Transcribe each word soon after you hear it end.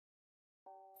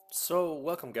So,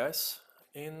 welcome guys.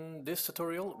 In this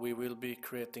tutorial we will be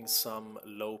creating some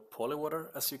low poly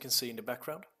water, as you can see in the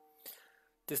background.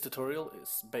 This tutorial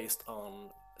is based on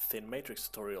Thin Matrix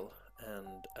tutorial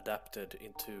and adapted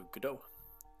into Godot.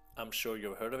 I'm sure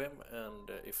you've heard of him,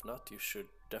 and if not, you should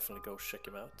definitely go check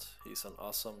him out. He's an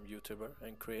awesome YouTuber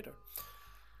and creator.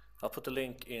 I'll put the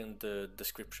link in the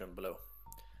description below.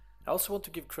 I also want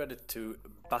to give credit to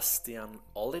Bastian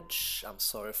Olic, I'm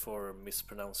sorry for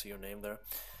mispronouncing your name there,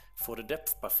 for the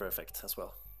depth buffer effect as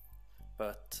well.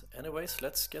 But anyways,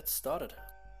 let's get started.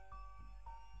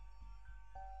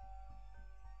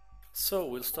 So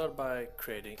we'll start by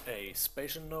creating a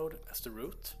spatial node as the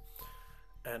root,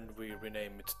 and we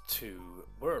rename it to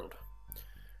world.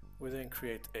 We then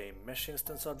create a mesh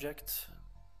instance object,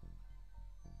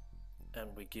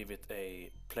 and we give it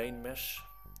a plane mesh,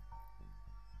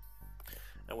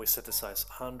 and we set the size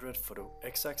 100 for the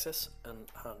x-axis and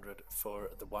 100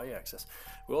 for the y-axis.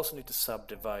 We also need to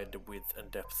subdivide the width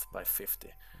and depth by 50,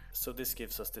 so this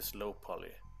gives us this low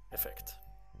poly effect.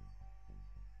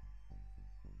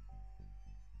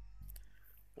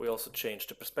 We also change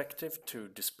the perspective to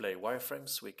display wireframes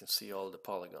so we can see all the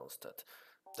polygons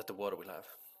that the water will have.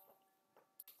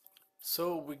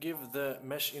 So we give the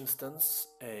mesh instance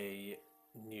a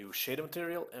new shader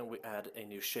material, and we add a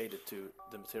new shader to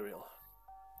the material.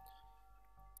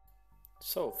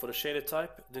 So for the shader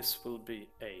type, this will be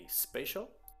a spatial,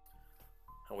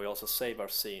 and we also save our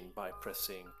scene by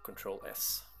pressing Ctrl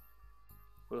S.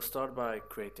 We'll start by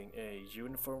creating a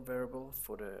uniform variable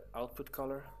for the output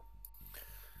color,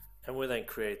 and we then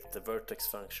create the vertex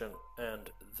function and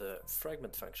the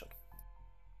fragment function.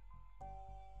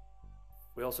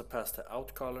 We also pass the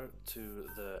out color to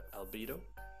the albedo,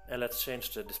 and let's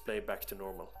change the display back to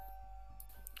normal.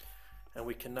 And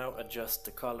we can now adjust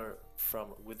the color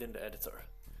from within the editor.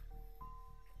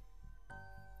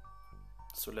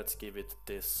 So let's give it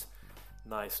this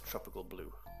nice tropical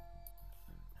blue.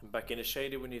 And back in the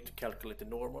shader we need to calculate the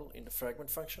normal in the fragment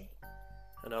function.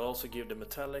 And I'll also give the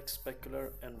metallic,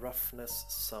 specular and roughness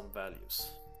some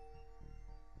values.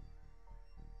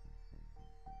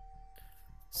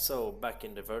 So back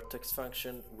in the vertex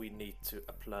function we need to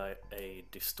apply a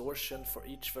distortion for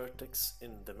each vertex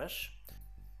in the mesh.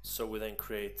 So we then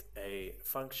create a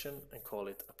function and call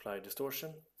it apply distortion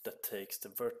that takes the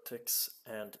vertex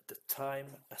and the time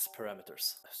as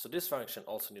parameters. So this function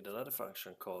also needs another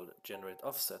function called generate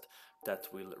offset that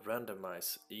will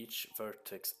randomize each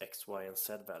vertex x, y and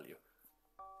z value.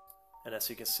 And as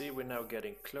you can see, we're now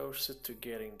getting closer to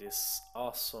getting this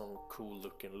awesome cool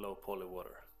looking low poly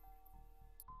water.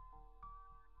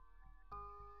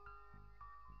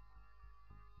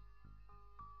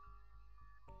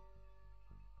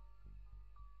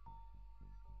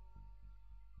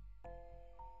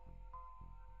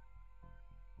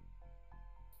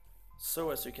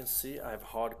 So as you can see, I've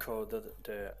hard-coded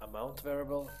the amount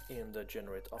variable in the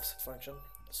generate offset function.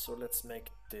 So let's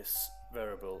make this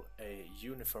variable a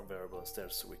uniform variable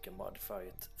instead, so we can modify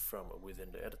it from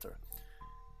within the editor.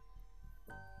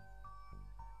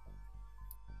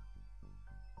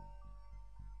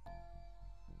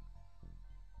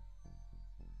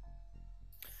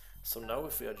 So now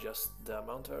if we adjust the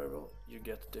amount variable, you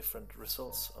get different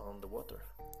results on the water.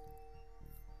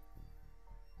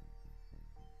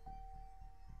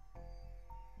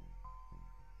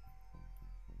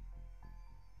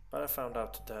 But I found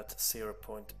out that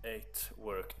 0.8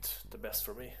 worked the best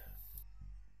for me.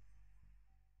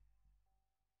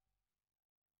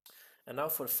 And now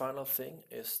for the final thing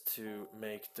is to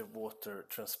make the water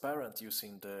transparent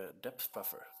using the depth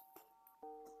buffer.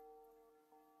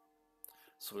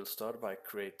 So we'll start by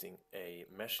creating a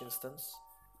mesh instance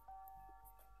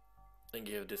and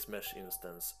give this mesh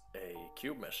instance a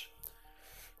cube mesh.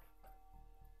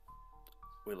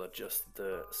 We'll adjust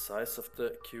the size of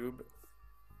the cube.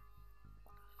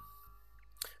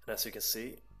 And as you can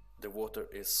see, the water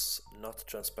is not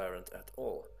transparent at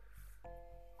all.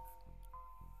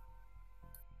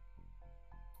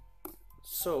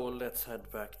 So let's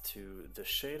head back to the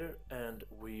shader, and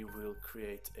we will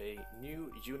create a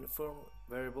new uniform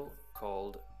variable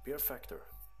called beer factor.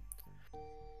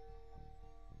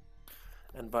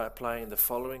 And by applying the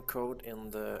following code in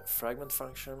the fragment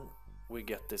function, we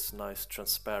get this nice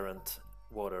transparent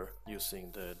water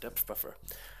using the depth buffer.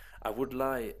 I would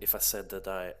lie if I said that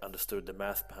I understood the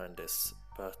math behind this,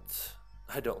 but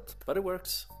I don't. But it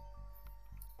works.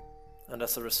 And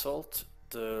as a result,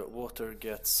 the water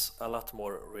gets a lot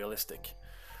more realistic.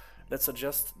 Let's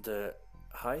adjust the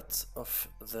height of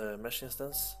the mesh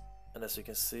instance, and as you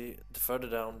can see, the further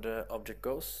down the object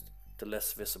goes, the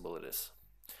less visible it is.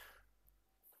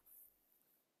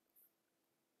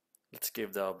 Let's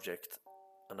give the object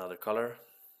another color.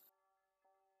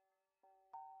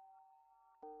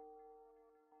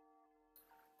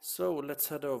 So let's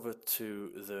head over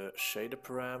to the shader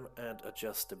param and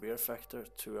adjust the beer factor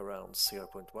to around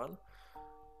 0.1.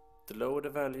 The lower the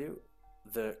value,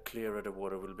 the clearer the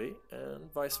water will be,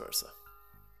 and vice versa.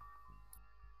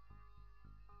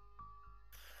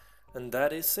 And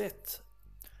that is it.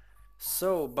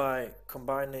 So by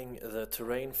combining the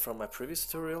terrain from my previous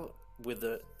tutorial with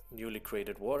the newly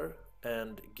created water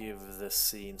and give the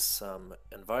scene some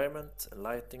environment and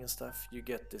lighting and stuff, you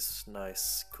get this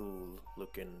nice, cool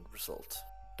looking result.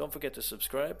 Don't forget to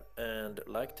subscribe and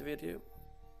like the video,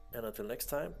 and until next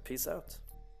time, peace out.